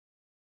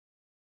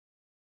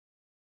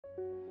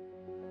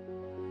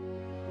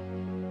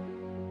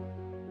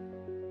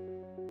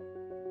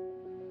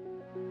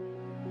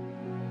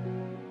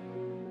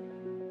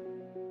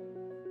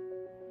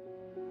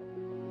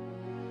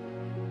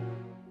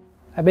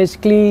I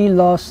basically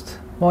lost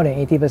more than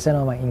 80%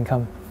 of my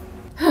income.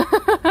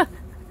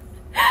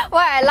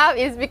 Why I laugh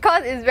is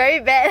because it's very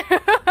bad.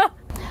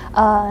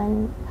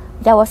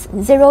 There was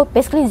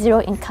basically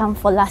zero income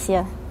for last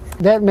year.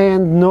 That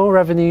meant no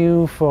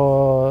revenue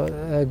for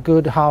a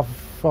good half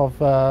of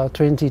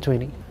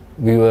 2020.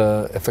 We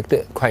were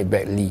affected quite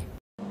badly.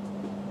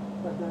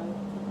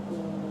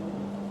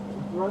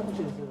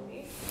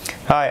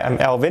 Hi, I'm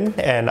Alvin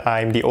and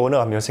I'm the owner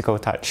of Musical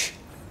Touch.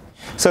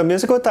 So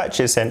Musical Touch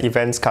is an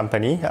events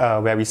company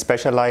where we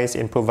specialize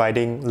in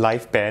providing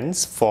live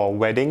bands for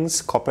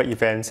weddings, corporate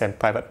events and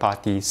private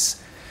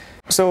parties.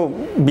 So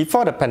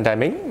before the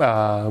pandemic,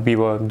 we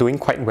were doing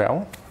quite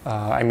well.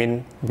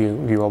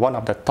 We were one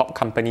of the top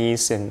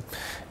companies in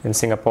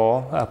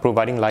Singapore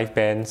providing live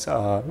bands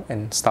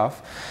and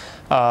stuff.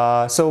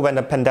 So when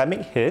the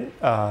pandemic hit,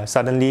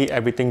 suddenly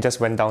everything just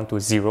went down to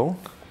zero.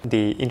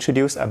 They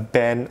introduced a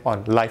ban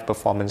on live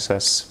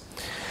performances.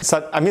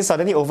 So,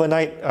 suddenly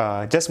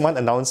overnight, just one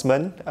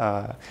announcement,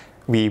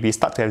 we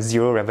start to have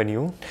zero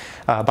revenue,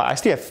 but I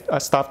still have a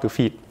staff to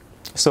feed.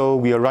 So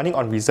we are running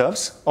on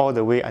reserves all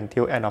the way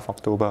until end of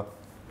October.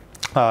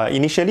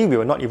 Initially, we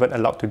were not even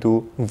allowed to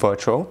do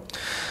virtual.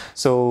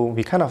 So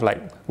we kind of like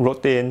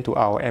wrote in to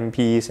our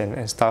MPs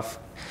and stuff.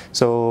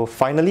 So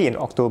finally in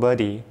October,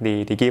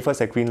 they gave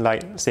us a green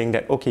light saying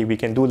that, okay, we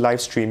can do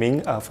live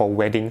streaming for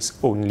weddings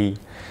only.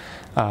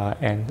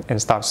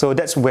 And stuff. So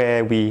that's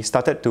where we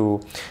started to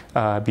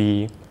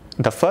be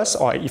the first,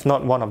 or if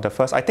not one of the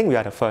first, I think we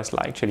are the first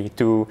actually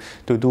to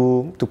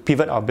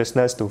pivot our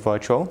business to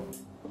virtual.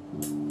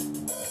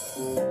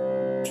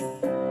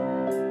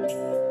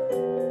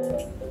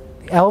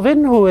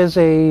 Alvin, who is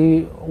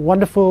a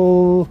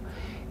wonderful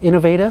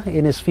innovator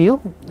in his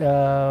field,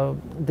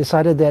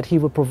 decided that he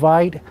would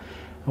provide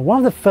one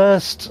of the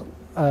first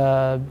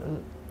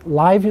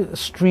live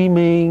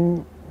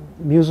streaming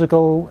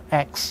musical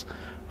acts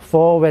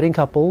for wedding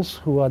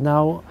couples who are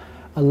now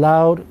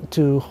allowed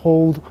to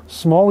hold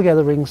small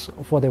gatherings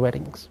for their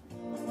weddings.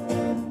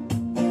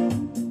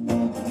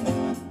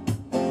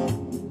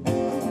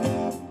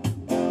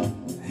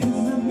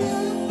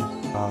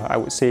 I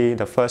would say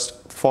the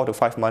first 4 to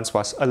 5 months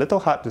was a little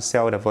hard to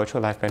sell the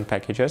virtual live band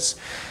packages.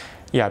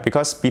 Yeah,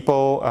 because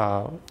people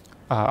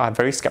are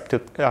very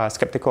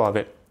skeptical of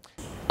it.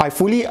 I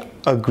fully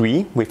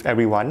agree with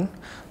everyone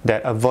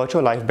that a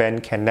virtual live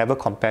band can never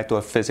compare to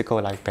a physical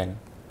live band.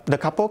 The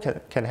couple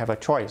can have a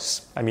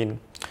choice.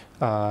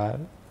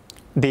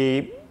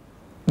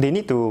 They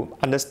need to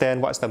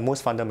understand what's the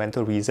most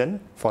fundamental reason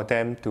for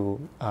them to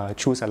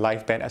choose a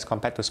live band as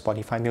compared to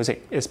Spotify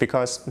music. It's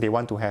because they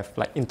want to have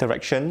like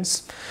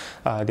interactions,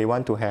 they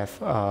want to have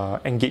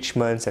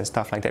engagements and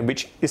stuff like that,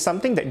 which is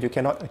something that you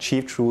cannot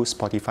achieve through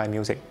Spotify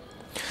music.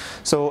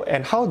 So,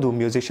 and how do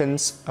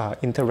musicians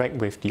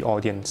interact with the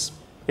audience?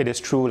 It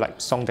is through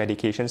like song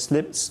dedication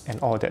slips and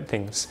all that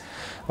things,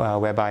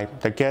 whereby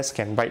the guests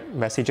can write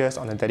messages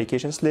on the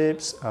dedication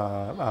slips.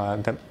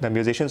 The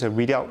musicians will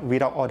read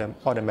out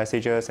all the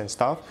messages and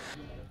stuff.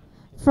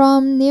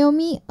 From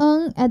Naomi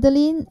Ng,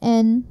 Adeline,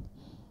 and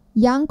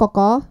Yang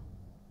Koko,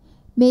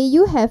 may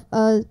you have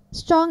a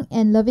strong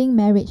and loving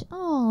marriage.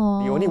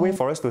 Aww. The only way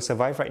for us to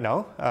survive right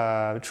now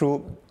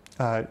through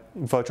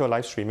virtual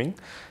live streaming.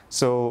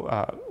 So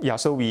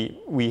so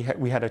we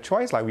had a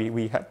choice. Like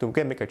we had to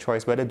make a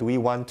choice whether do we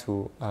want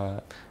to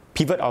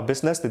pivot our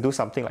business to do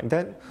something like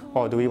that,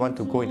 or do we want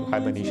to go into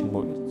hibernation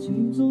mode.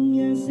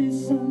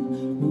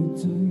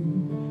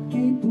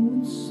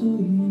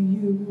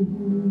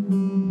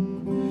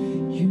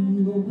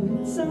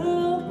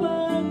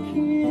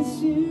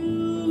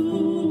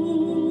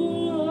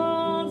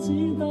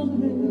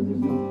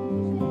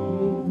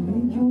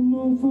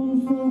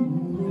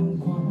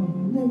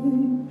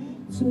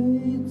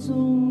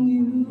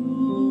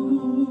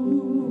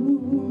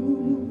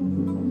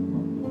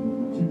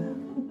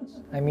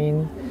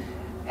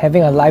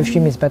 Having a live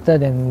stream is better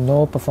than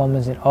no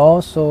performance at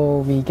all, so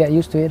we get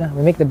used to it.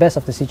 We make the best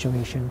of the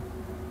situation.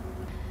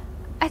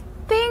 I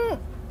think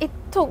it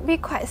took me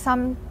quite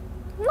some,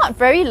 not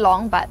very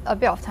long, but a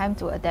bit of time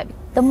to adapt.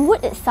 The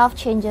mood itself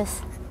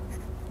changes.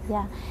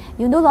 Yeah,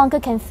 you no longer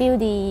can feel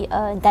the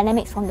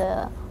dynamics from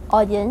the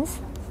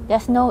audience.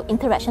 There's no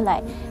interaction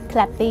like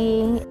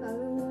clapping.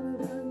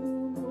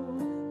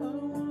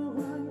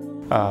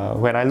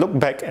 When I look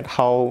back at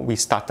how we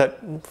started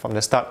from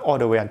the start all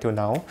the way until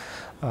now,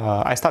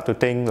 I start to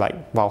think like,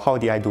 wow, how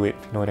did I do it?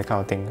 You know, that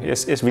kind of thing.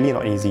 It's really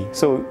not easy.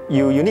 So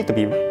you need to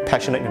be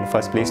passionate in the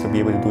first place to be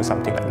able to do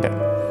something like that.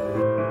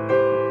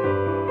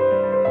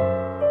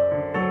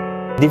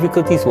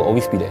 Difficulties will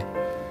always be there.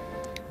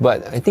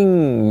 But I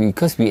think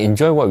because we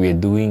enjoy what we're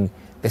doing,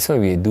 that's why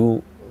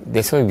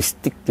we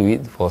stick to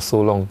it for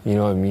so long, you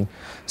know what I mean?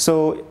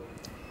 So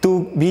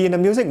to be in the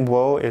music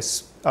world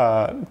is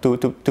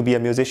to be a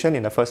musician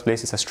in the first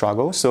place is a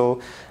struggle.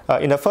 So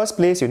in the first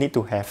place, you need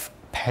to have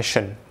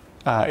passion.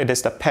 It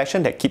is the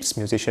passion that keeps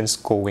musicians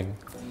going.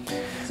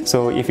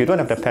 So if you don't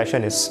have the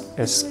passion,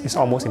 it's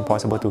almost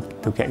impossible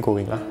to get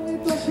going.